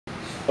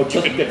Oh,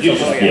 just get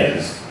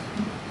yes.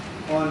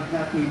 On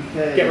Half Moon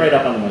Cay. Get right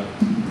up on the mic.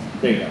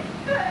 There you go.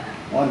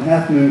 On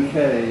Half Moon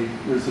Cay,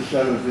 there's a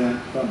shadow event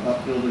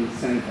about building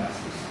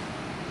sandcastles.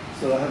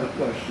 So I have a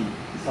question.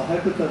 It's a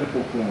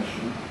hypothetical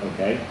question.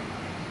 Okay.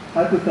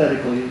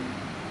 Hypothetically,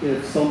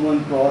 if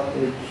someone brought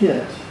a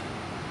kit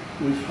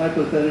which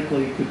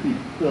hypothetically could be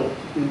built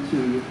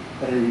into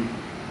a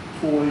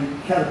toy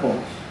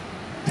catapult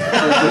for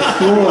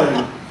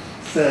destroying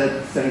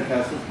said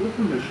sandcastles with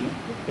permission,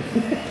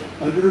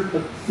 under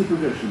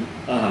supervision,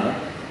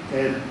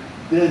 and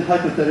then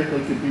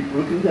hypothetically could be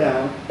broken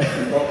down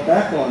and brought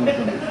back on the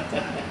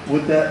boat,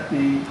 would that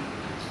be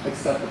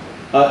acceptable?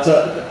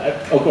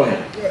 Go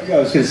ahead. Yeah, I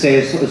was going to say,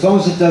 as long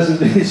as it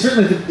doesn't,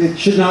 it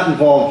should not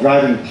involve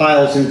driving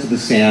piles into the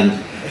sand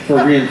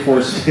for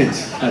reinforcement.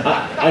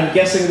 I'm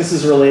guessing this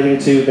is relating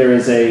to, there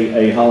is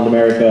a Holland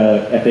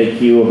America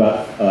FAQ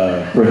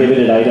about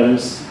prohibited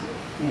items,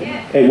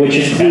 which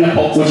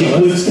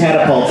includes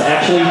catapults.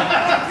 Actually,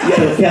 yeah,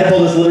 the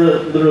catapult is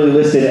literally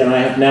listed, and I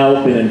have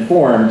now been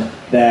informed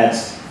that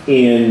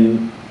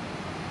in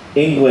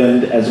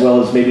England, as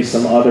well as maybe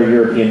some other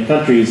European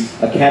countries,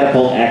 a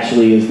catapult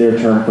actually is their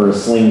term for a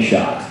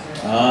slingshot.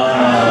 So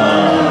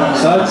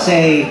I would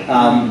say,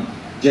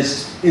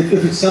 just if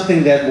it's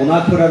something that will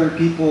not put other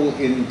people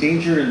in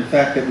danger, and the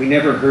fact that we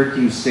never heard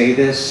you say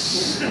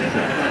this,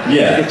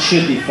 it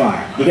should be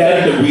fine. The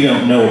fact that we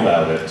don't know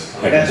about it,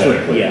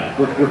 hypothetically. Yeah,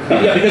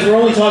 because we're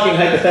only talking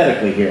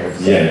hypothetically here.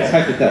 So it's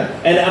hypothetical.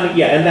 And I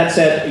mean, and that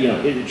said,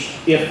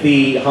 if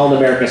the Holland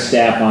America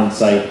staff on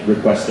site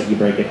requests that you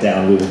break it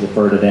down, we will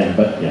defer to them.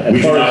 But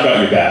we do not got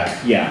your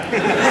back. Yeah.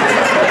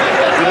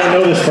 We don't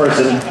know this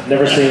person.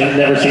 Never seen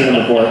them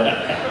before.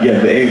 Yeah,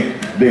 they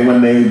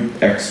when they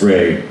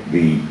X-ray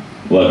the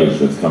luggage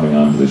that's coming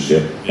onto the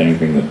ship,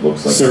 anything that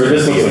looks like... Sir,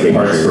 this looks like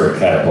parts for a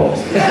catapult.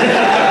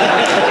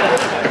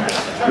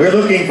 We're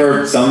looking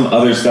for some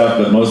other stuff,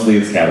 but mostly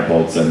it's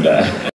catapults and